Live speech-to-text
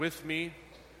With me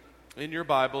in your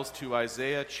Bibles to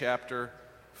Isaiah chapter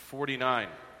 49.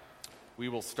 We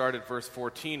will start at verse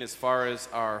 14 as far as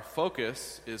our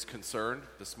focus is concerned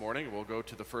this morning. We'll go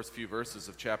to the first few verses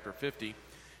of chapter 50.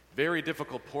 Very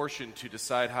difficult portion to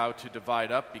decide how to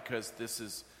divide up because this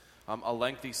is a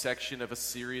lengthy section of a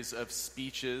series of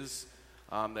speeches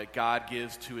that God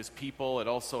gives to his people. It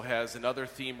also has another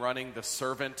theme running, the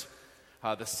servant,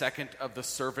 the second of the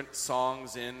servant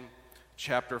songs in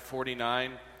chapter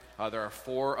 49. There are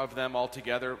 4 of them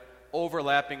altogether,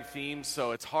 overlapping themes,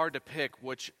 so it's hard to pick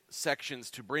which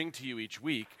sections to bring to you each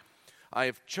week. I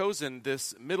have chosen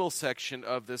this middle section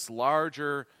of this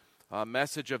larger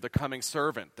message of the coming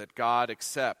servant that God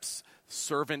accepts.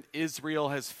 Servant Israel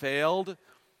has failed.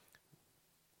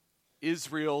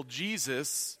 Israel,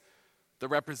 Jesus, the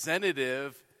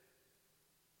representative,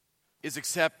 is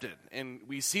accepted. And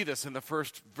we see this in the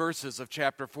first verses of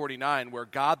chapter 49, where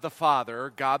God the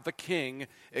Father, God the King,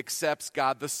 accepts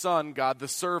God the Son, God the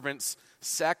servant's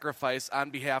sacrifice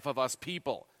on behalf of us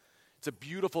people. It's a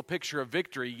beautiful picture of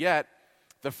victory, yet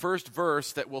the first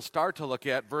verse that we'll start to look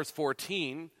at, verse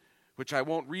 14, which I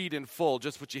won't read in full,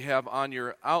 just what you have on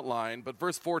your outline, but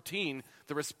verse 14,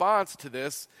 the response to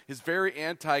this is very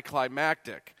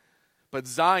anticlimactic. But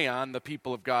Zion, the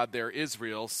people of God there,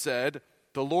 Israel, said,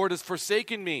 "The Lord has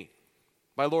forsaken me.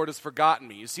 My Lord has forgotten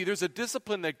me." You see, there's a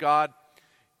discipline that God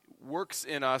works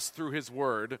in us through his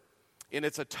word, and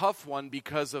it's a tough one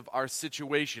because of our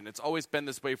situation. It's always been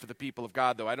this way for the people of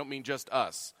God, though. I don't mean just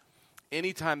us.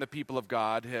 Anytime the people of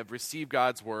God have received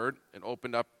God's word and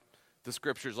opened up the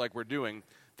scriptures like we're doing,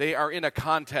 they are in a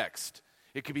context.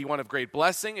 It could be one of great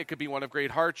blessing. It could be one of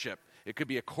great hardship. It could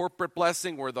be a corporate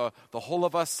blessing where the whole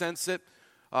of us sense it,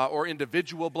 or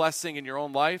individual blessing in your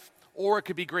own life. Or it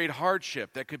could be great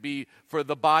hardship. That could be for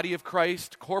the body of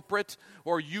Christ, corporate,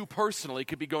 or you personally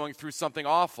could be going through something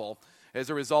awful as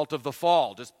a result of the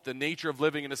fall, just the nature of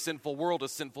living in a sinful world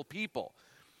as sinful people.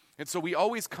 And so we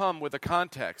always come with a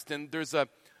context, and there's an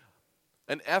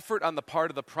effort on the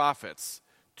part of the prophets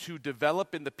to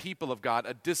develop in the people of God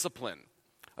a discipline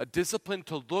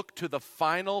to look to the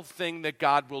final thing that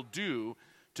God will do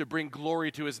to bring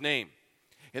glory to his name.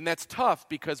 And that's tough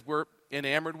because we're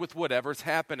enamored with whatever's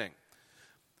happening.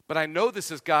 But I know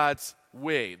this is God's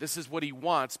way. This is what he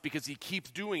wants because he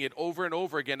keeps doing it over and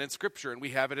over again in Scripture, and we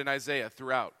have it in Isaiah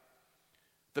throughout.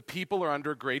 The people are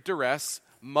under great duress,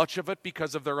 much of it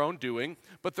because of their own doing,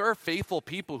 but there are faithful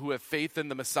people who have faith in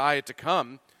the Messiah to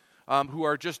come, who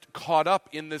are just caught up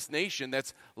in this nation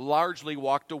that's largely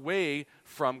walked away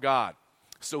from God.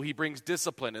 So he brings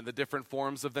discipline in the different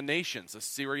forms of the nations.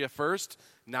 Assyria first,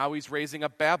 now he's raising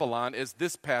up Babylon as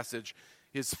this passage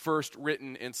is first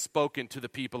written and spoken to the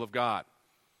people of God.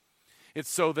 And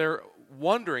so they're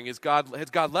wondering, has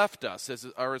God left us?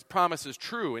 Are his promises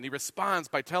true? And he responds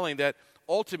by telling that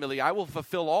ultimately I will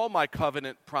fulfill all my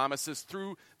covenant promises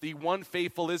through the one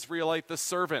faithful Israelite, the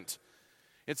servant.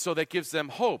 And so that gives them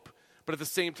hope. But at the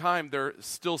same time, they're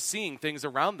still seeing things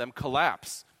around them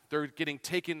collapse. They're getting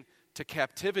taken to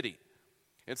captivity.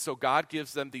 And so God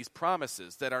gives them these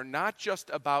promises that are not just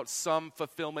about some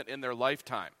fulfillment in their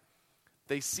lifetime.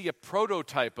 They see a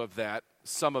prototype of that.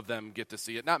 Some of them get to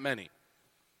see it, not many.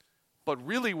 But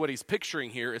really what he's picturing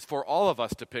here is for all of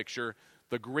us to picture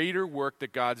the greater work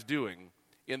that God's doing,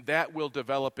 and that will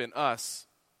develop in us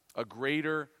a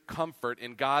greater comfort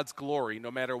in God's glory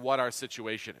no matter what our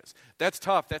situation is. That's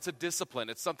tough. That's a discipline.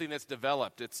 It's something that's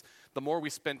developed. It's the more we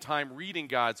spend time reading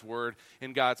God's word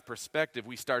in God's perspective,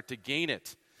 we start to gain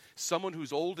it. Someone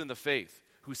who's old in the faith,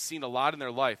 who's seen a lot in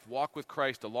their life, walk with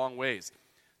Christ a long ways,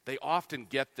 they often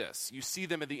get this. You see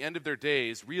them at the end of their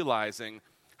days realizing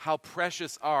how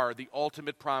precious are the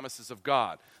ultimate promises of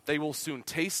God. They will soon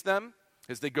taste them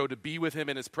as they go to be with him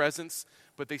in his presence,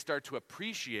 but they start to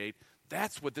appreciate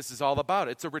that's what this is all about.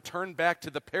 It's a return back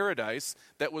to the paradise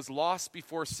that was lost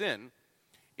before sin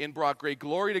and brought great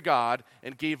glory to God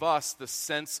and gave us the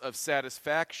sense of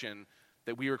satisfaction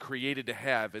that we were created to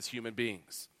have as human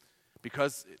beings.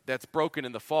 Because that's broken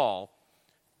in the fall,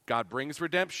 God brings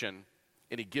redemption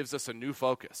and he gives us a new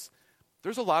focus.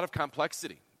 There's a lot of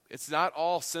complexity. It's not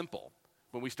all simple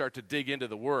when we start to dig into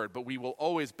the word, but we will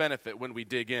always benefit when we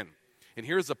dig in. And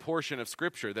here's a portion of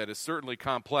Scripture that is certainly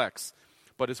complex.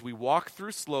 But as we walk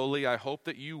through slowly, I hope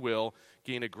that you will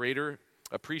gain a greater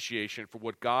appreciation for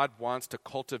what God wants to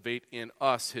cultivate in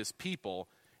us, his people,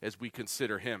 as we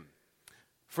consider him.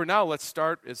 For now, let's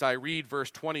start as I read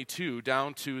verse 22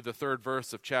 down to the third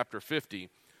verse of chapter 50.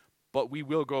 But we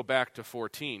will go back to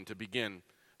 14 to begin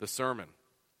the sermon.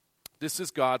 This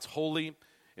is God's holy,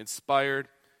 inspired,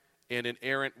 and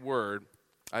inerrant word.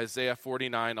 Isaiah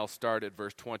 49, I'll start at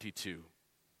verse 22.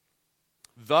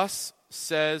 Thus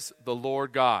says the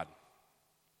Lord God,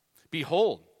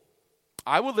 behold,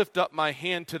 I will lift up my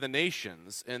hand to the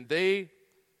nations, and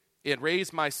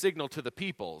raise my signal to the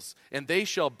peoples, and they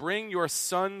shall bring your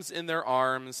sons in their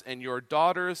arms, and your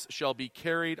daughters shall be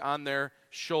carried on their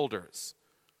shoulders.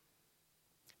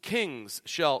 Kings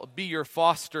shall be your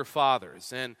foster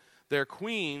fathers, and their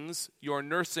queens your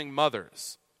nursing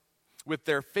mothers. With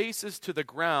their faces to the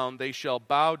ground they shall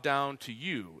bow down to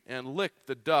you and lick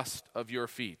the dust of your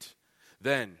feet.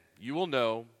 Then you will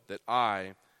know that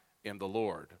I am the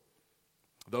Lord.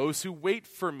 Those who wait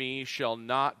for me shall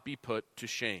not be put to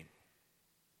shame.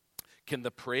 Can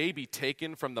the prey be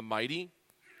taken from the mighty,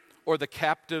 or the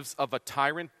captives of a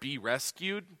tyrant be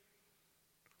rescued?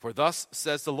 For thus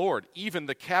says the Lord, even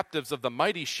the captives of the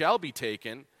mighty shall be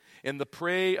taken, and the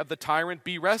prey of the tyrant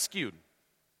be rescued.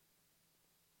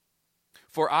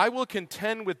 For I will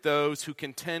contend with those who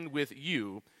contend with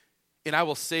you, and I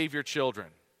will save your children.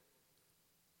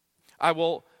 I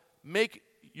will make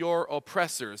your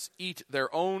oppressors eat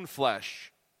their own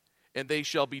flesh, and they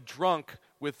shall be drunk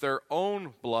with their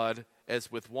own blood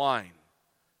as with wine.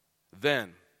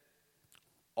 Then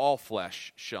all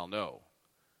flesh shall know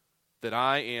that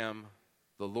I am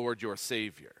the Lord your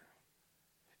Savior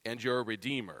and your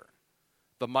Redeemer,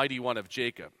 the mighty one of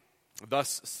Jacob.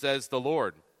 Thus says the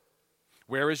Lord,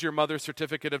 where is your mother's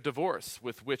certificate of divorce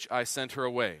with which I sent her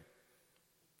away?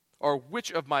 Or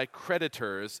which of my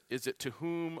creditors is it to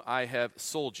whom I have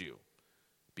sold you?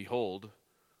 Behold,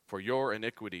 for your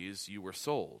iniquities you were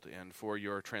sold, and for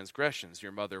your transgressions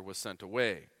your mother was sent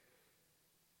away.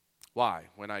 Why,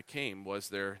 when I came, was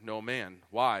there no man?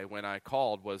 Why, when I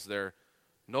called, was there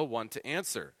no one to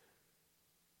answer?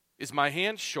 Is my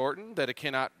hand shortened that it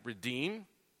cannot redeem?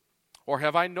 Or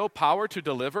have I no power to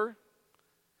deliver?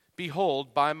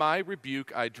 Behold, by my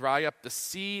rebuke I dry up the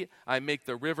sea, I make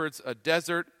the rivers a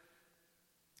desert.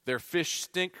 Their fish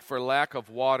stink for lack of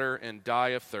water and die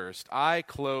of thirst. I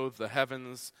clothe the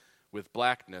heavens with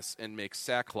blackness and make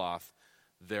sackcloth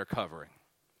their covering.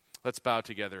 Let's bow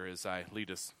together as I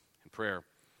lead us in prayer.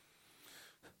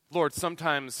 Lord,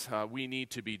 sometimes we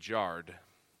need to be jarred.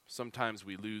 Sometimes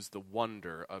we lose the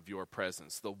wonder of your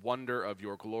presence, the wonder of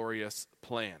your glorious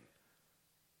plan.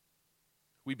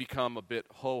 We become a bit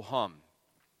ho-hum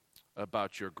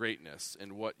about your greatness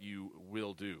and what you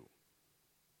will do.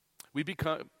 We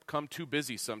become too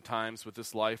busy sometimes with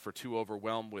this life, or too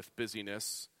overwhelmed with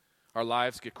busyness. Our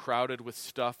lives get crowded with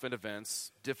stuff and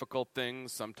events, difficult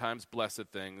things, sometimes blessed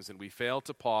things, and we fail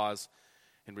to pause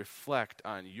and reflect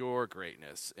on your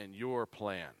greatness and your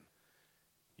plan,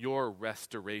 your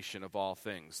restoration of all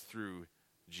things through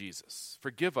Jesus.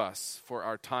 Forgive us for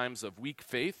our times of weak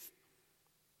faith,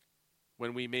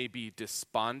 when we may be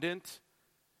despondent,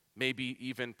 maybe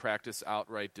even practice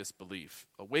outright disbelief.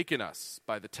 Awaken us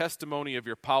by the testimony of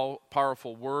your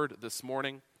powerful word this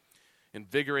morning.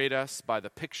 Invigorate us by the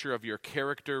picture of your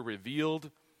character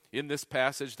revealed in this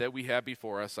passage that we have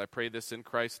before us. I pray this in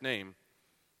Christ's name.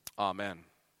 Amen.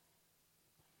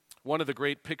 One of the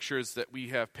great pictures that we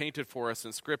have painted for us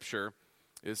in Scripture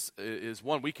is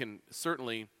one we can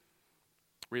certainly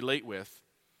relate with.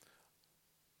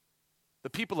 The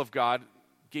people of God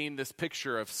gain this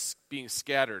picture of being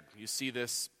scattered. You see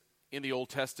this in the Old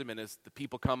Testament as the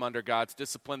people come under God's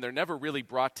discipline. They're never really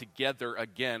brought together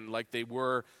again like they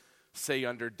were, say,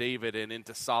 under David and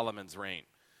into Solomon's reign.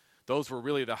 Those were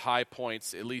really the high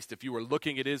points. At least if you were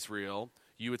looking at Israel,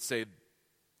 you would say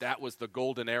that was the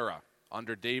golden era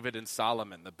under David and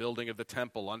Solomon, the building of the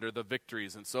temple, under the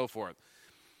victories and so forth.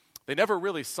 They never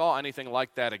really saw anything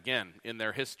like that again in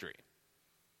their history.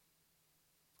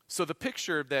 So the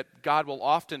picture that God will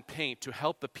often paint to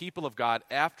help the people of God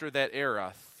after that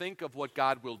era think of what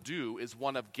God will do is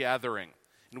one of gathering.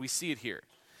 And we see it here.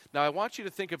 Now I want you to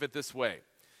think of it this way.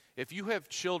 If you have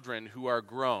children who are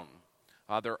grown,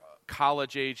 they're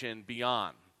college age and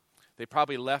beyond, they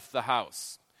probably left the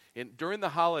house. And during the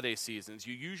holiday seasons,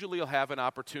 you usually will have an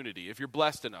opportunity, if you're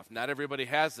blessed enough. Not everybody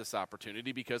has this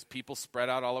opportunity because people spread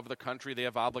out all over the country. They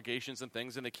have obligations and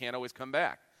things, and they can't always come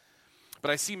back. But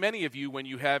I see many of you when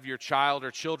you have your child or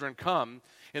children come,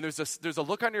 and there's a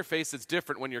look on your face that's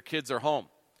different when your kids are home,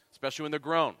 especially when they're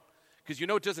grown, because you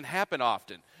know it doesn't happen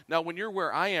often. Now, when you're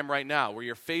where I am right now, where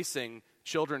you're facing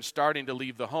children starting to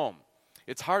leave the home,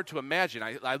 it's hard to imagine.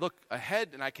 I look ahead,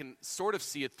 and I can sort of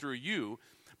see it through you,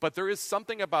 but there is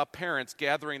something about parents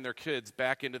gathering their kids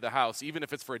back into the house, even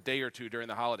if it's for a day or two during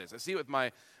the holidays. I see it with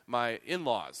my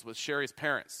in-laws, with Sherry's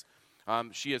parents.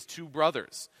 She has two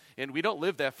brothers, and we don't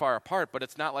live that far apart, but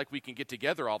it's not like we can get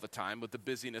together all the time with the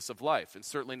busyness of life, and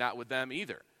certainly not with them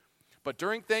either. But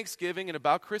during Thanksgiving and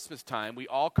about Christmas time, we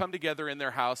all come together in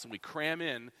their house, and we cram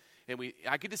in, And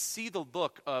I get to see the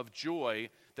look of joy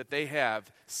that they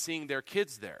have seeing their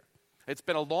kids there. It's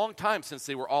been a long time since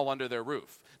they were all under their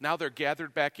roof. Now they're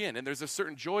gathered back in, and there's a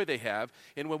certain joy they have.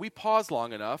 And when we pause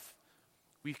long enough,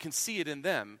 we can see it in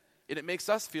them, and it makes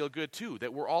us feel good too,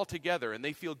 that we're all together, and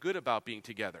they feel good about being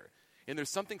together. And there's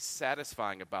something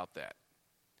satisfying about that.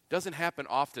 It doesn't happen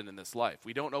often in this life.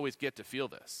 We don't always get to feel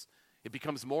this. It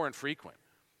becomes more infrequent.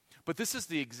 But this is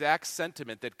the exact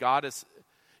sentiment that God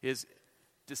is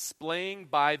displaying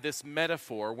by this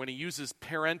metaphor when he uses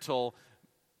parental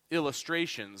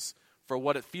illustrations for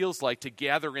what it feels like to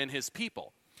gather in his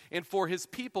people. And for his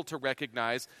people to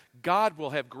recognize God will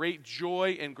have great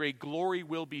joy and great glory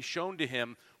will be shown to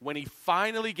him when he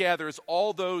finally gathers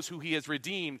all those who he has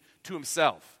redeemed to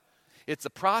himself. It's a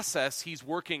process he's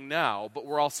working now, but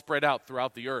we're all spread out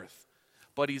throughout the earth.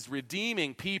 But he's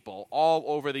redeeming people all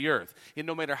over the earth. And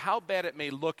no matter how bad it may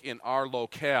look in our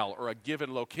locale or a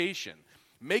given location,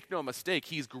 make no mistake,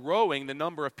 he's growing the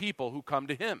number of people who come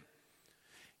to him.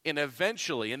 And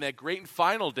eventually, in that great and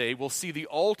final day, we'll see the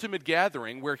ultimate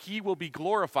gathering where he will be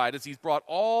glorified as he's brought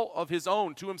all of his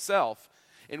own to himself.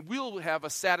 And we'll have a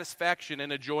satisfaction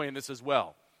and a joy in this as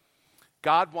well.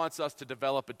 God wants us to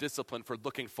develop a discipline for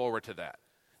looking forward to that.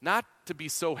 Not to be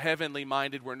so heavenly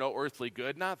minded we're no earthly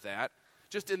good, not that.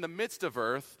 Just in the midst of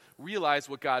earth, realize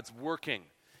what God's working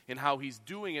and how he's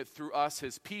doing it through us,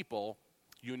 his people,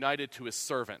 united to his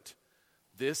servant.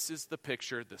 This is the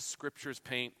picture the scriptures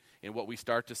paint and what we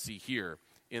start to see here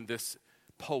in this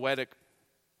poetic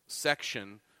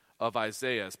section of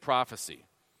Isaiah's prophecy.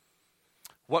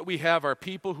 What we have are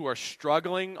people who are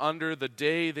struggling under the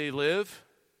day they live,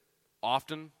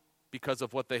 often because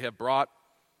of what they have brought,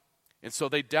 and so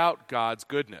they doubt God's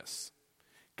goodness.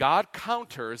 God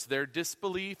counters their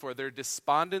disbelief or their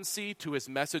despondency to his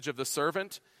message of the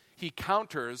servant. He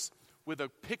counters with a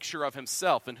picture of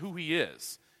himself and who he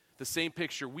is, the same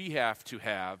picture we have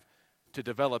to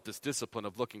develop this discipline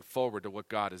of looking forward to what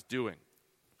God is doing.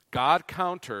 God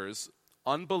counters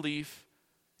unbelief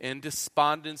and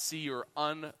despondency or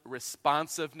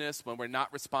unresponsiveness when we're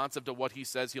not responsive to what he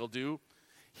says he'll do.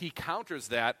 He counters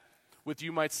that with,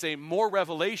 you might say, more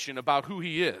revelation about who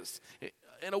he is,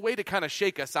 in a way to kind of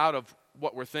shake us out of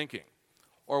what we're thinking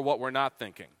or what we're not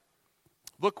thinking.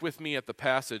 Look with me at the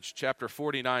passage, chapter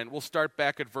 49. We'll start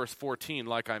back at verse 14,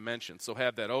 like I mentioned, so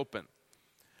have that open.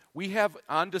 We have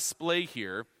on display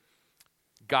here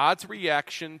God's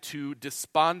reaction to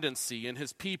despondency in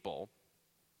his people,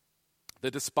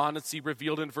 the despondency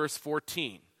revealed in verse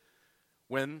 14,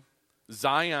 when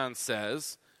Zion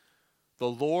says, "The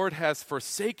Lord has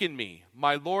forsaken me.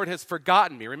 My Lord has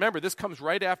forgotten me." Remember, this comes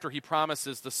right after he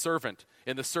promises the servant,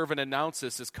 and the servant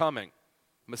announces his coming.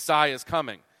 Messiah is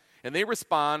coming. And they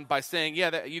respond by saying,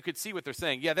 you could see what they're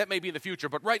saying. Yeah, that may be in the future,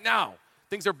 but right now,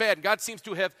 things are bad. And God seems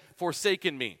to have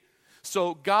forsaken me.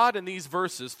 So God in these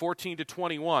verses, 14 to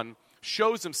 21,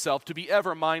 shows himself to be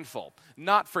ever mindful,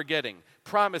 not forgetting,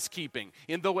 promise-keeping.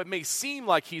 And though it may seem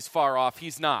like he's far off,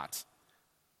 he's not.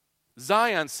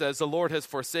 Zion says, "The Lord has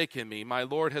forsaken me. My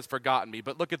Lord has forgotten me."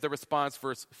 But look at the response,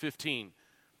 verse 15.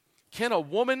 Can a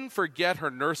woman forget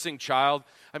her nursing child?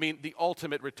 I mean, the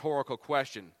ultimate rhetorical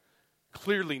question.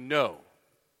 Clearly no.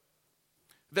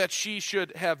 That she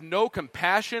should have no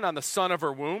compassion on the son of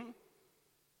her womb?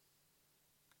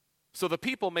 So the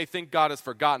people may think God has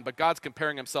forgotten, but God's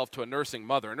comparing himself to a nursing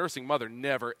mother. A nursing mother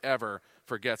never, ever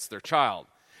forgets their child.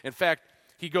 In fact,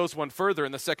 he goes one further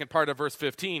in the second part of verse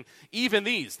 15. Even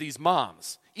these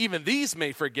moms, even these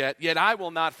may forget, yet I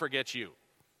will not forget you.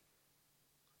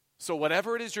 So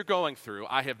whatever it is you're going through,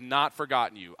 I have not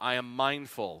forgotten you. I am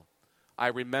mindful. I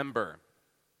remember.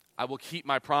 I will keep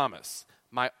my promise,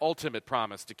 my ultimate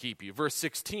promise to keep you. Verse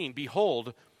 16,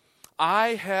 "Behold, I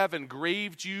have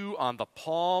engraved you on the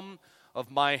palm of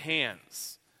my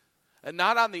hands." And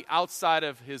not on the outside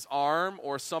of his arm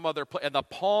or some other place, in the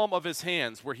palm of his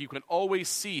hands, where he can always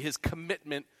see his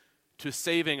commitment to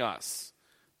saving us.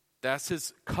 That's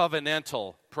his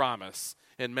covenantal promise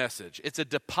and message. It's a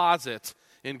deposit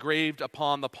engraved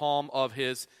upon the palm of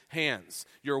his hands.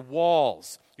 Your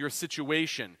walls, your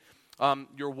situation,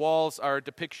 your walls are a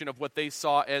depiction of what they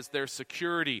saw as their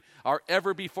security, are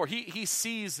ever before. He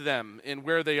sees them in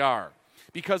where they are.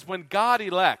 Because when God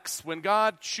elects, when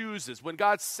God chooses, when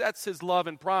God sets his love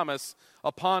and promise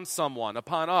upon someone,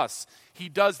 upon us, he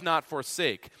does not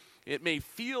forsake. It may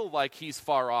feel like he's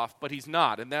far off, but he's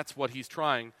not, and that's what he's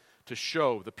trying to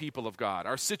show the people of God.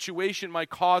 Our situation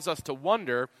might cause us to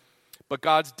wonder, but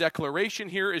God's declaration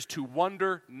here is to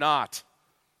wonder not.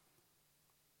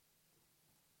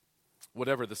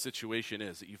 Whatever the situation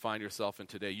is that you find yourself in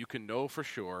today, you can know for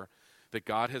sure that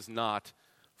God has not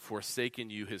forsaken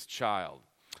you, his child.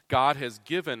 God has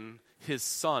given his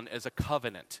Son as a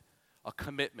covenant, a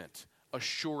commitment, a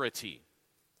surety.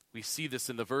 We see this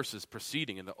in the verses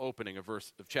preceding in the opening of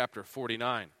chapter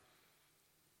 49.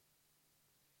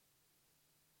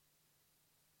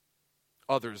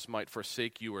 Others might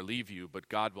forsake you or leave you, but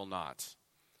God will not.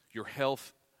 Your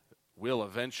health will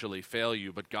eventually fail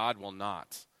you, but God will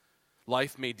not.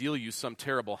 Life may deal you some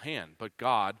terrible hand, but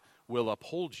God will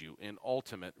uphold you in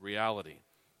ultimate reality.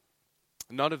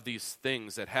 None of these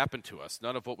things that happen to us,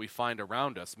 none of what we find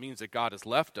around us, means that God has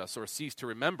left us or ceased to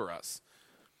remember us.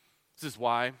 This is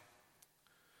why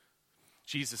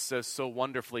Jesus says so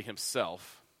wonderfully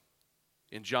himself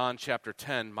in John chapter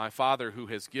 10, my Father who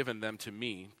has given them to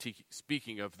me,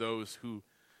 speaking of those who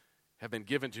have been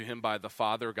given to him by the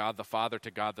Father, God the Father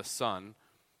to God the Son,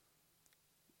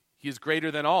 he is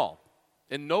greater than all,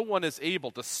 and no one is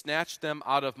able to snatch them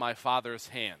out of my Father's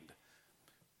hand.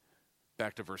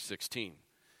 Back to verse 16.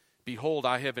 Behold,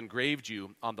 I have engraved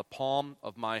you on the palm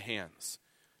of my hands.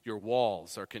 Your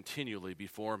walls are continually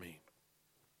before me.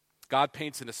 God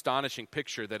paints an astonishing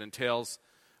picture that entails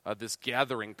this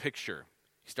gathering picture.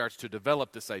 He starts to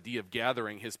develop this idea of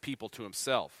gathering his people to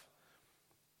himself.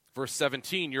 Verse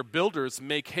 17, your builders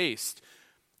make haste.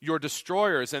 Your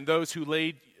destroyers and those who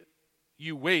laid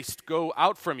you waste go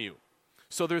out from you.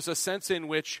 So there's a sense in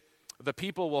which the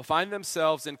people will find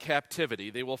themselves in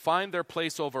captivity. They will find their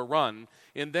place overrun,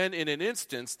 and then in an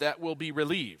instance that will be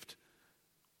relieved.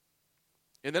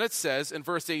 And then it says in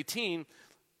verse 18,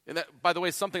 and that, by the way,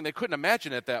 is something they couldn't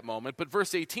imagine at that moment, but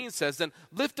verse 18 says, then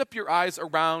lift up your eyes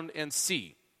around and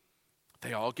see.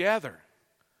 They all gather.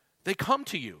 They come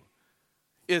to you.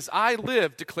 As I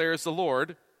live, declares the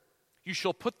Lord, you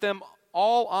shall put them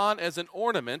all on as an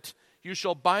ornament. You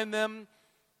shall bind them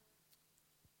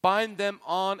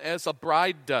on as a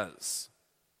bride does.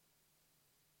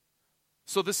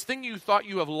 So this thing you thought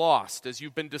you have lost as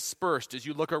you've been dispersed, as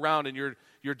you look around and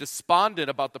you're despondent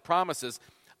about the promises,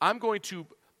 I'm going to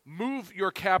move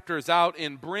your captors out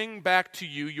and bring back to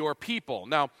you your people.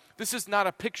 Now, this is not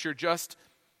a picture just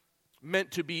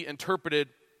meant to be interpreted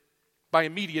by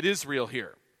immediate Israel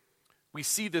here. We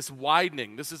see this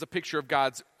widening. This is a picture of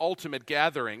God's ultimate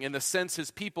gathering in the sense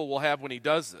his people will have when he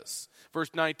does this.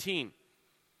 Verse 19,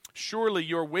 surely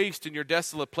your waste in your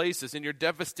desolate places, in your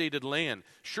devastated land,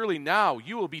 surely now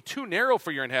you will be too narrow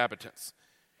for your inhabitants,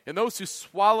 and those who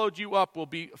swallowed you up will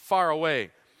be far away.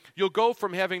 You'll go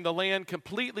from having the land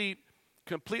completely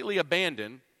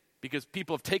abandoned because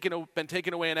people have been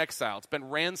taken away in exile. It's been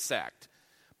ransacked.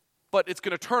 But it's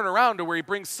going to turn around to where he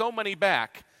brings so many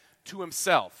back to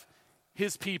himself,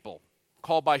 his people,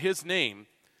 called by his name,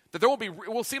 that it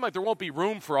will seem like there won't be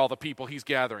room for all the people he's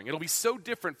gathering. It'll be so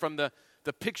different from the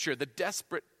picture, the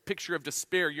desperate picture of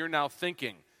despair you're now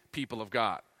thinking, people of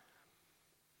God.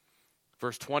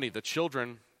 Verse 20, the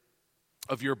children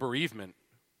of your bereavement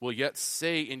will yet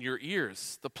say in your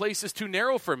ears, the place is too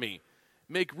narrow for me.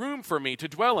 Make room for me to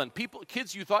dwell in.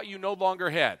 Kids you thought you no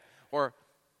longer had, or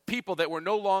people that were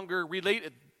no longer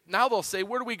related. Now they'll say,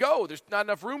 where do we go? There's not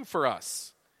enough room for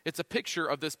us. It's a picture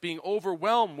of this being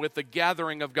overwhelmed with the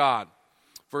gathering of God.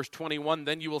 Verse 21,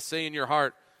 then you will say in your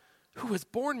heart, who has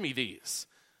borne me these?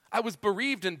 I was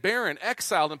bereaved and barren,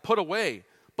 exiled and put away.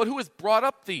 But who has brought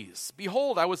up these?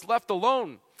 Behold, I was left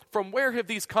alone. From where have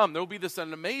these come? There will be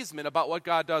an amazement about what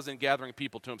God does in gathering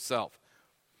people to himself.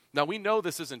 Now, we know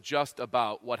this isn't just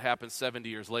about what happens 70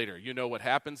 years later. You know what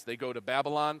happens. They go to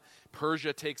Babylon.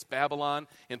 Persia takes Babylon.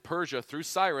 And Persia, through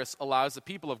Cyrus, allows the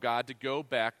people of God to go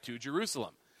back to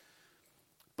Jerusalem.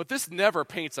 But this never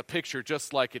paints a picture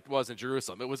just like it was in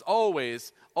Jerusalem. It was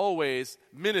always, always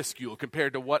minuscule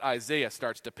compared to what Isaiah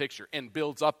starts to picture and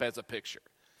builds up as a picture.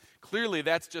 Clearly,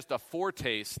 that's just a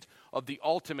foretaste of the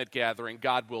ultimate gathering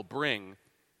God will bring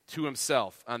to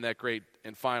himself on that great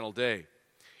and final day.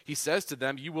 He says to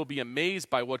them, you will be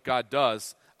amazed by what God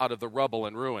does out of the rubble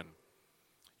and ruin.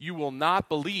 You will not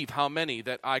believe how many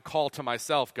that I call to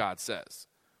myself, God says.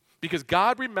 Because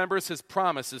God remembers his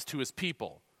promises to his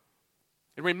people.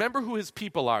 And remember who his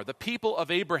people are, the people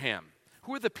of Abraham.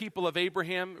 Who are the people of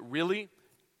Abraham, really?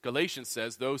 Galatians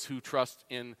says, those who trust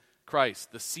in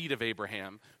Christ, the seed of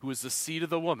Abraham, who is the seed of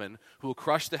the woman, who will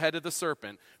crush the head of the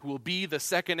serpent, who will be the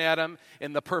second Adam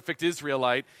and the perfect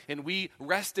Israelite, and we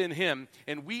rest in him,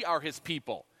 and we are his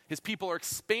people. His people are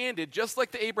expanded, just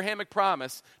like the Abrahamic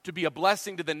promise, to be a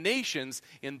blessing to the nations,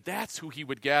 and that's who he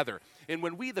would gather. And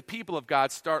when we, the people of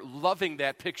God, start loving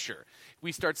that picture,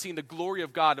 we start seeing the glory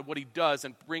of God and what he does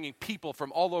and bringing people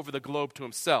from all over the globe to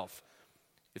himself,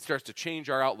 It starts to change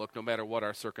our outlook no matter what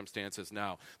our circumstances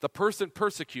now. The person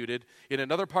persecuted in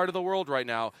another part of the world right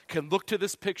now can look to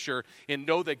this picture and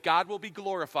know that God will be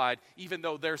glorified even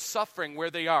though they're suffering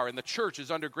where they are and the church is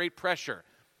under great pressure.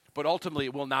 But ultimately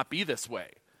it will not be this way.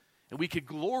 And we could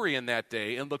glory in that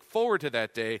day and look forward to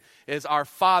that day as our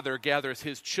Father gathers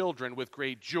his children with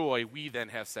great joy. We then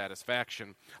have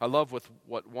satisfaction. I love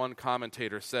what one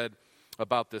commentator said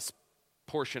about this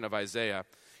portion of Isaiah.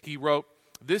 He wrote,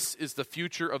 "This is the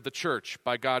future of the church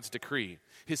by God's decree.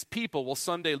 His people will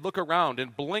someday look around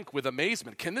and blink with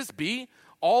amazement. Can this be?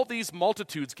 All these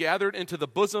multitudes gathered into the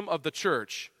bosom of the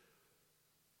church,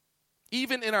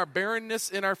 even in our barrenness,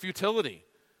 in our futility.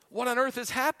 What on earth has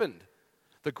happened?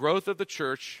 The growth of the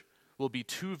church will be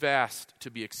too vast to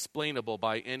be explainable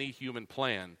by any human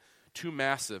plan, too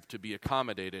massive to be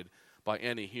accommodated by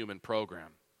any human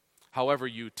program. However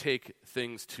you take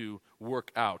things to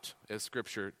work out, as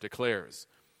Scripture declares.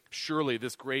 Surely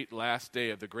this great last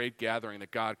day of the great gathering that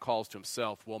God calls to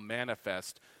himself will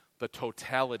manifest the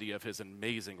totality of his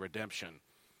amazing redemption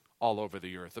all over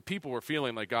the earth." The people were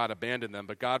feeling like God abandoned them,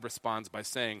 but God responds by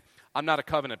saying, "I'm not a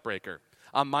covenant breaker.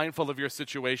 I'm mindful of your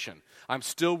situation. I'm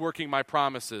still working my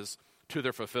promises to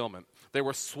their fulfillment." They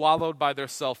were swallowed by their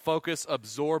self-focus,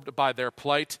 absorbed by their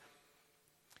plight.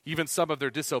 Even some of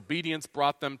their disobedience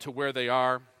brought them to where they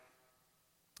are.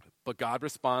 But God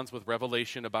responds with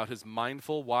revelation about his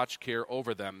mindful watch care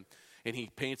over them. And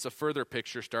he paints a further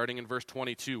picture starting in verse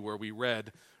 22, where we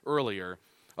read earlier,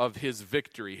 of his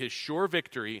victory, his sure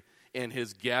victory and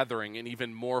his gathering in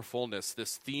even more fullness.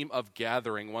 This theme of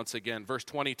gathering once again. Verse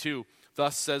 22,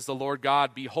 "Thus says the Lord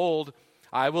God, behold,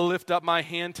 I will lift up my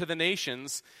hand to the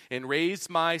nations and raise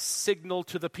my signal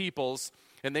to the peoples,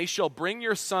 and they shall bring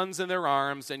your sons in their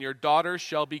arms, and your daughters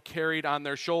shall be carried on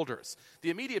their shoulders." The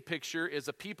immediate picture is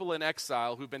a people in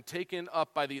exile who've been taken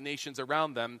up by the nations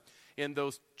around them, and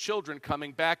those children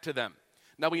coming back to them.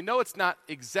 Now we know it's not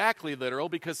exactly literal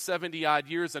because 70-odd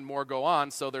years and more go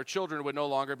on, so their children would no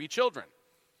longer be children.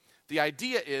 The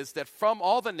idea is that from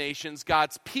all the nations,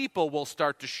 God's people will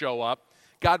start to show up.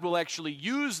 God will actually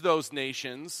use those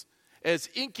nations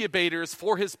as incubators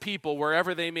for his people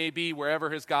wherever they may be, wherever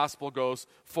his gospel goes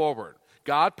forward.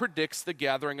 God predicts the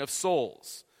gathering of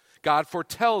souls. God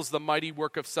foretells the mighty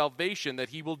work of salvation that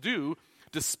he will do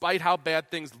despite how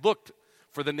bad things looked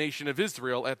for the nation of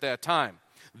Israel at that time.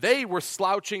 They were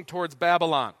slouching towards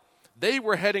Babylon. They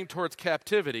were heading towards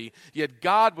captivity, yet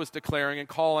God was declaring and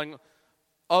calling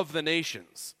of the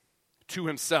nations to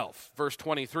himself. Verse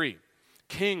 23,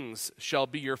 "Kings shall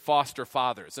be your foster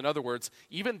fathers." In other words,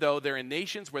 even though they're in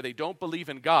nations where they don't believe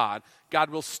in God, God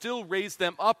will still raise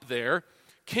them up there.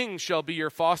 "Kings shall be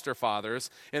your foster fathers,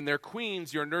 and their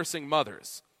queens your nursing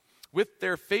mothers. With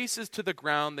their faces to the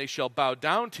ground they shall bow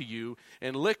down to you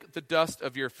and lick the dust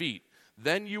of your feet.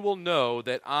 Then you will know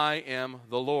that I am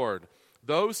the Lord.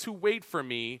 Those who wait for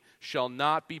me shall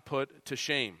not be put to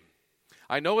shame."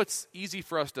 I know it's easy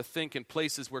for us to think in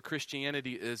places where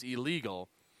Christianity is illegal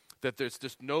that there's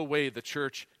just no way the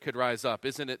church could rise up.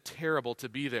 Isn't it terrible to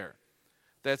be there?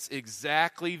 That's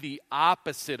exactly the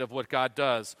opposite of what God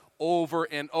does over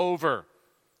and over.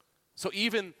 So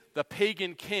even the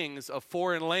pagan kings of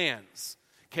foreign lands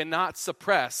cannot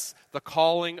suppress the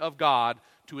calling of God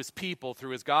to his people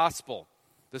through his gospel.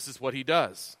 This is what he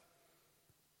does.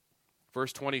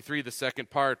 Verse 23, the second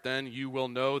part, "Then you will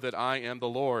know that I am the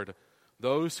Lord.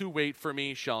 Those who wait for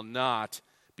me shall not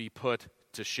be put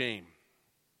to shame."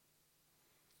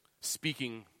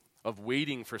 Speaking of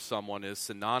waiting for someone is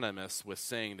synonymous with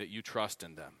saying that you trust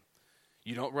in them.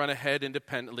 You don't run ahead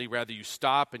independently. Rather, you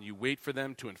stop and you wait for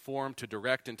them to inform, to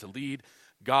direct, and to lead.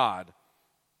 God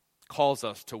calls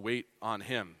us to wait on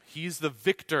him. He's the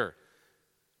victor.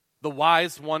 The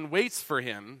wise one waits for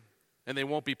him, and they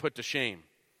won't be put to shame.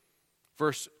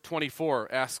 Verse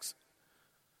 24 asks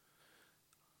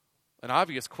an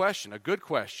obvious question, a good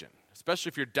question, especially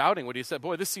if you're doubting what he said.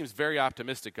 Boy, this seems very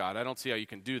optimistic, God. I don't see how you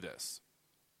can do this.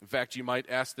 In fact, you might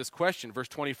ask this question, verse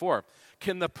 24.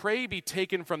 "Can the prey be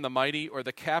taken from the mighty, or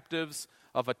the captives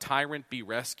of a tyrant be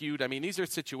rescued?" I mean, these are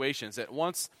situations that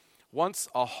once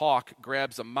a hawk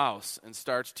grabs a mouse and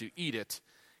starts to eat it,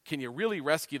 can you really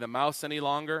rescue the mouse any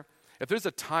longer? If there's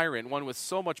a tyrant, one with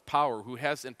so much power, who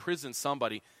has imprisoned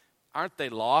somebody, aren't they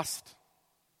lost?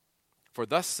 For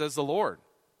thus says the Lord,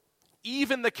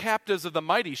 "Even the captives of the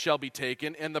mighty shall be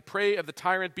taken, and the prey of the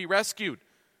tyrant be rescued."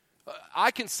 I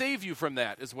can save you from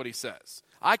that, is what he says.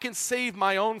 I can save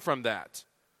my own from that.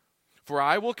 "For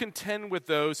I will contend with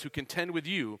those who contend with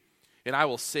you, and I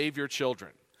will save your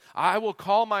children. I will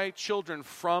call my children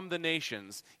from the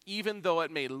nations, even though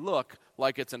it may look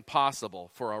like it's impossible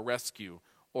for a rescue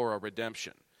or a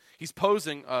redemption." He's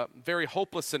posing a very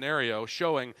hopeless scenario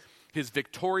showing his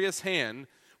victorious hand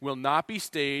will not be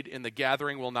stayed and the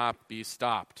gathering will not be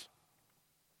stopped.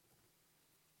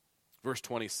 Verse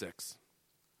 26.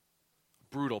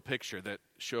 Brutal picture that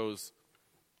shows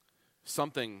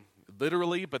something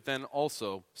literally, but then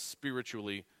also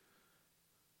spiritually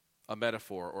a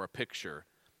metaphor or a picture.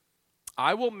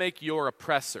 I will make your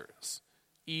oppressors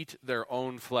eat their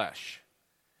own flesh,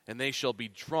 and they shall be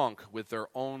drunk with their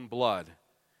own blood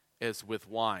as with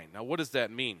wine. Now, what does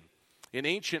that mean? In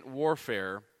ancient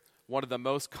warfare, one of the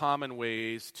most common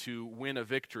ways to win a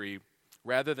victory,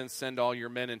 rather than send all your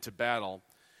men into battle,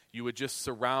 you would just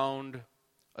surround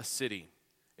a city,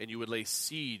 and you would lay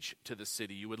siege to the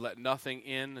city. You would let nothing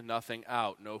in, nothing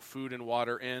out, no food and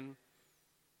water in.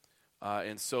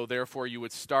 And so, therefore, you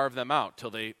would starve them out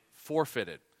till they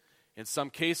forfeited. In some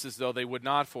cases, though, they would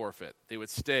not forfeit. They would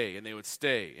stay, and they would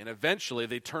stay. And eventually,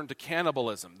 they turned to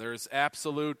cannibalism. There's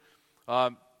absolute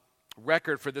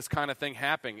record for this kind of thing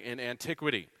happening in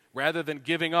antiquity. Rather than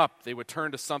giving up, they would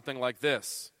turn to something like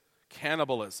this,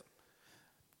 cannibalism.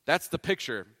 That's the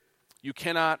picture. You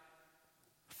cannot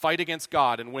fight against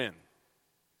God and win.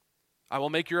 I will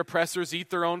make your oppressors eat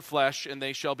their own flesh, and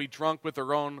they shall be drunk with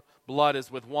their own blood as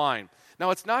with wine. Now,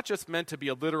 it's not just meant to be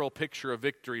a literal picture of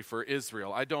victory for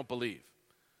Israel, I don't believe.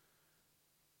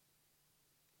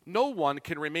 No one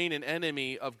can remain an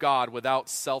enemy of God without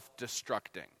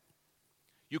self-destructing.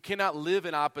 You cannot live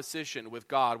in opposition with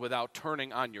God without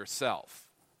turning on yourself.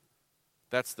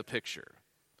 That's the picture.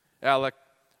 Alec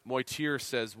Moitier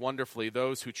says wonderfully,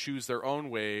 those who choose their own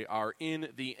way are in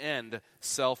the end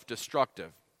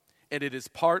self-destructive. And it is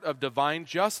part of divine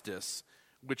justice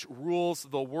which rules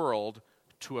the world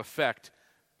to effect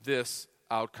this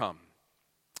outcome.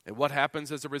 And what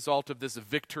happens as a result of this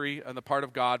victory on the part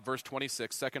of God? Verse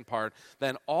 26, second part.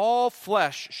 Then all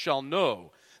flesh shall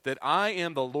know that I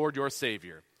am the Lord your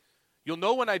Savior. You'll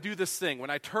know when I do this thing, when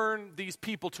I turn these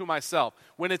people to myself,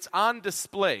 when it's on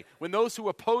display, when those who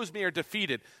oppose me are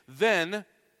defeated, then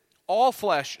all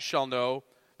flesh shall know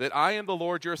that I am the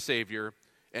Lord your Savior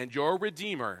and your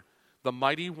Redeemer, the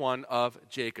mighty one of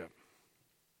Jacob.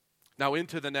 Now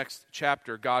into the next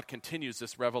chapter, God continues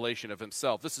this revelation of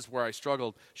himself. This is where I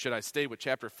struggled, should I stay with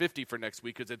chapter 50 for next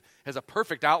week, because it has a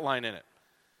perfect outline in it.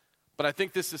 But I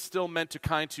think this is still meant to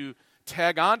kind of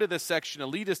tag onto this section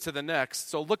and lead us to the next.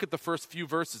 So look at the first few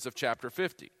verses of chapter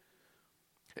 50.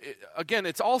 Again,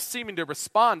 it's all seeming to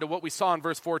respond to what we saw in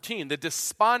verse 14, the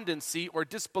despondency or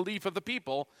disbelief of the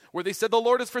people, where they said, the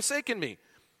Lord has forsaken me.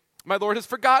 My Lord has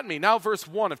forgotten me. Now verse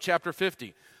 1 of chapter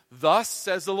 50. Thus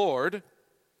says the Lord,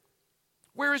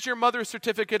 where is your mother's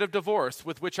certificate of divorce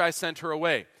with which I sent her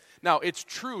away? Now, it's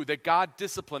true that God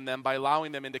disciplined them by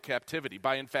allowing them into captivity,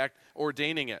 by in fact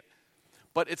ordaining it.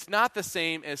 But it's not the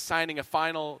same as signing a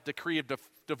final decree of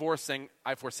divorce saying,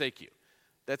 I forsake you.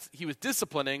 He was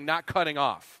disciplining, not cutting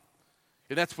off.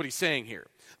 And that's what he's saying here.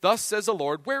 Thus says the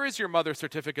Lord, where is your mother's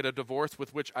certificate of divorce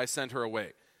with which I sent her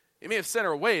away? He may have sent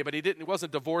her away, but he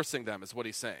wasn't divorcing them, is what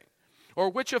he's saying. Or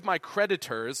which of my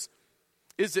creditors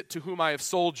is it to whom I have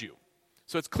sold you?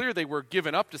 So it's clear they were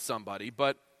given up to somebody,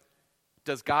 but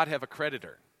does God have a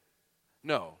creditor?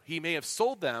 No. He may have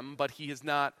sold them, but he has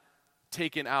not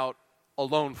taken out a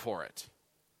loan for it.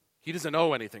 He doesn't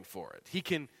owe anything for it. He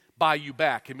can buy you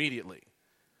back immediately.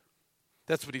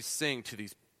 That's what he's saying to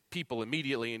these people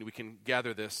immediately, and we can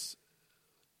gather this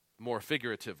more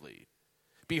figuratively.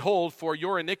 Behold, for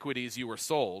your iniquities you were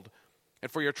sold,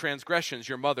 and for your transgressions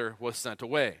your mother was sent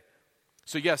away.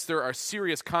 So yes, there are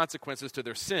serious consequences to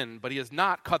their sin, but he has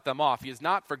not cut them off. He has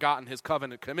not forgotten his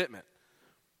covenant commitment.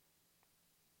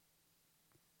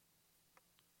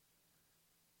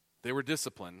 They were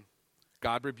disciplined.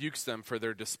 God rebukes them for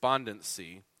their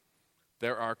despondency.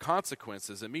 There are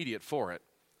consequences immediate for it.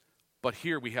 But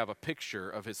here we have a picture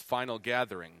of his final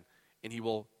gathering, and he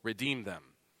will redeem them.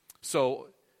 So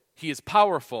he is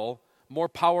powerful, more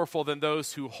powerful than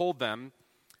those who hold them.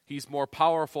 He's more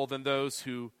powerful than those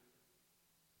who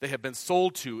they have been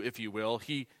sold to, if you will.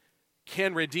 He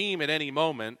can redeem at any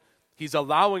moment. He's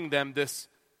allowing them this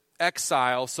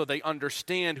exile so they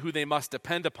understand who they must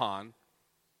depend upon.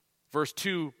 Verse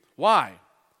 2, why?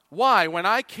 Why, when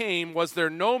I came, was there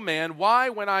no man? Why,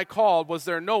 when I called, was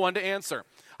there no one to answer?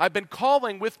 I've been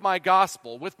calling with my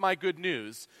gospel, with my good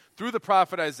news, through the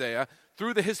prophet Isaiah,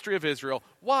 through the history of Israel.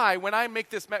 Why, when I make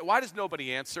this, why does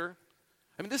nobody answer?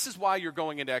 I mean, this is why you're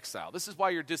going into exile. This is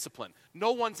why you're disciplined.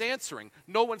 No one's answering.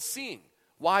 No one's seeing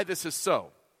why this is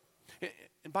so.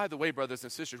 And by the way, brothers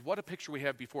and sisters, what a picture we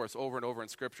have before us over and over in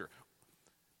Scripture.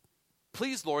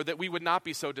 Please, Lord, that we would not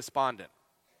be so despondent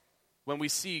when we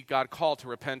see God call to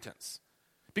repentance.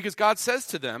 Because God says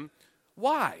to them,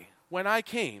 Why, when I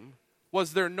came,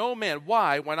 was there no man?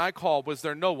 Why, when I called, was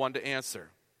there no one to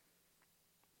answer?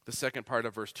 The second part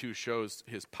of verse 2 shows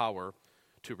his power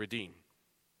to redeem.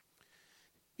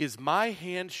 Is my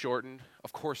hand shortened?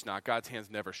 Of course not. God's hand's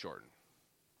never shortened.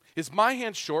 Is my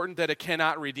hand shortened that it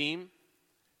cannot redeem?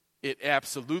 It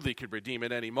absolutely could redeem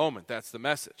at any moment. That's the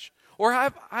message. Or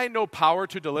have I no power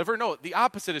to deliver? No, the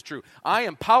opposite is true. I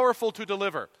am powerful to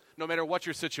deliver, no matter what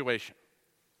your situation.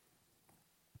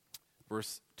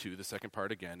 Verse 2, the second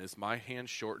part again. Is my hand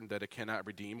shortened that it cannot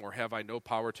redeem? Or have I no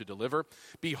power to deliver?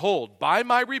 Behold, by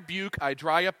my rebuke I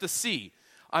dry up the sea.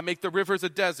 I make the rivers a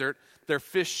desert. Their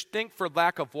fish stink for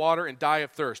lack of water and die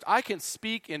of thirst. I can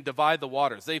speak and divide the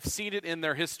waters. They've seen it in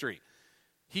their history.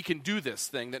 He can do this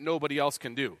thing that nobody else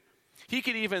can do. He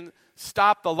can even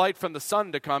stop the light from the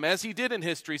sun to come, as he did in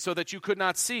history, so that you could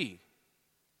not see.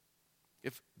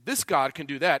 If this God can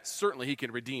do that, certainly he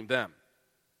can redeem them.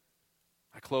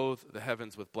 I clothe the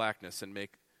heavens with blackness and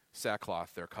make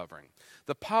sackcloth their covering.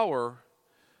 The power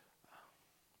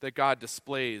that God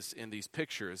displays in these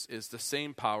pictures is the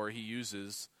same power he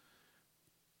uses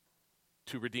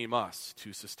to redeem us,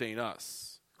 to sustain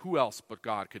us. Who else but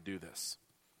God could do this?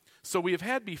 So we have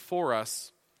had before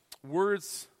us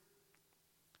words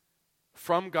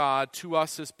from God to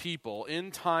us as people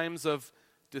in times of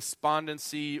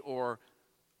despondency or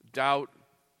doubt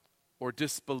or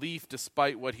disbelief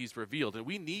despite what he's revealed. And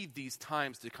we need these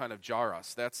times to kind of jar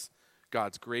us. That's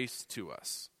God's grace to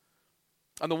us.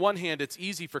 On the one hand, it's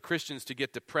easy for Christians to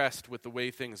get depressed with the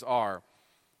way things are,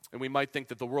 and we might think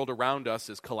that the world around us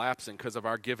is collapsing because of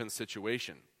our given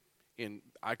situation. And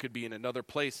I could be in another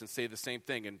place and say the same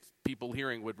thing, and people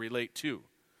hearing would relate too.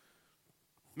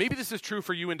 Maybe this is true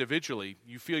for you individually.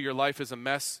 You feel your life is a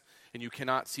mess, and you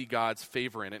cannot see God's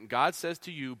favor in it. And God says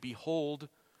to you, behold,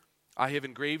 I have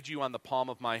engraved you on the palm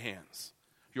of my hands.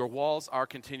 Your walls are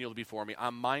continually before me.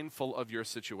 I'm mindful of your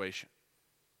situation.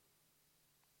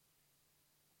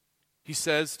 He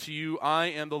says to you, I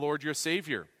am the Lord your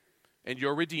Savior, and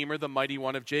your Redeemer, the mighty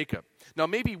one of Jacob. Now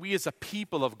maybe we as a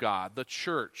people of God, the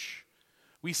church,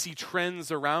 we see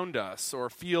trends around us or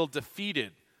feel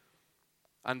defeated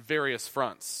on various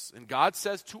fronts. And God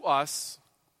says to us,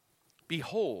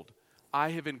 behold, I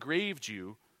have engraved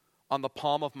you on the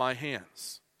palm of my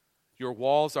hands. Your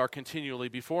walls are continually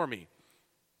before me.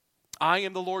 I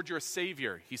am the Lord your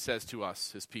Savior, he says to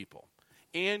us, his people,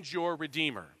 and your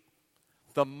Redeemer,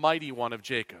 the mighty one of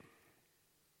Jacob.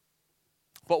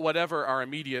 But whatever our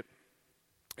immediate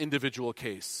individual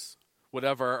case,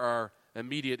 whatever our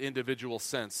immediate individual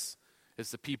sense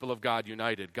as the people of God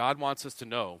united, God wants us to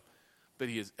know that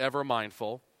he is ever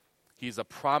mindful. He is a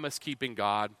promise-keeping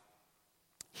God.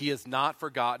 He is not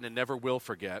forgotten and never will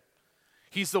forget.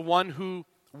 He's the one who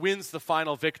wins the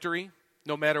final victory,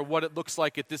 no matter what it looks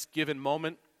like at this given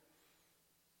moment.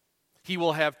 He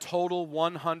will have total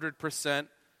 100%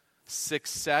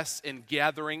 success in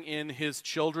gathering in his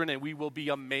children, and we will be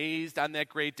amazed on that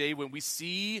great day when we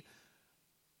see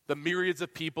the myriads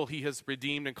of people he has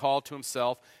redeemed and called to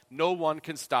himself. No one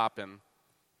can stop him.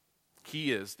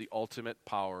 He is the ultimate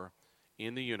power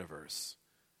in the universe,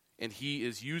 and he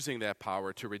is using that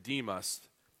power to redeem us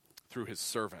through his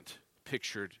servant,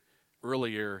 pictured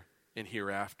earlier and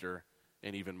hereafter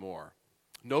and even more.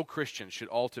 No Christian should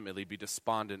ultimately be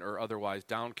despondent or otherwise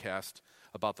downcast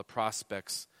about the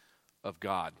prospects of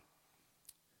God.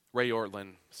 Ray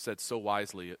Ortlund said so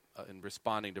wisely in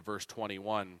responding to verse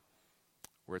 21,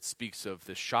 where it speaks of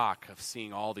the shock of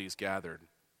seeing all these gathered.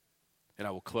 And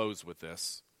I will close with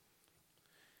this.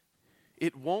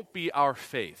 It won't be our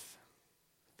faith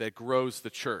that grows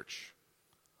the church,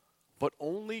 but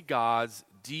only God's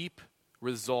deep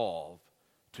resolve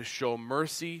to show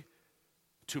mercy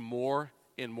to more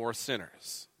and more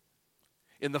sinners.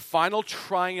 In the final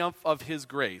triumph of his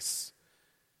grace,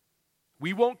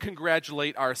 we won't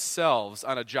congratulate ourselves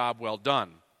on a job well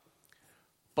done,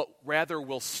 but rather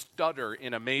will stutter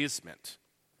in amazement.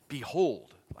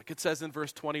 Behold, like it says in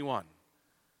verse 21,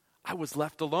 I was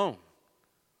left alone.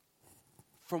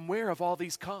 From where have all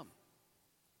these come?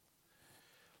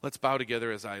 Let's bow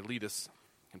together as I lead us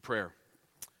in prayer.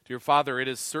 Dear Father, it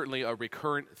is certainly a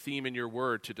recurrent theme in your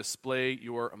word to display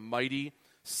your mighty,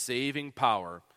 saving power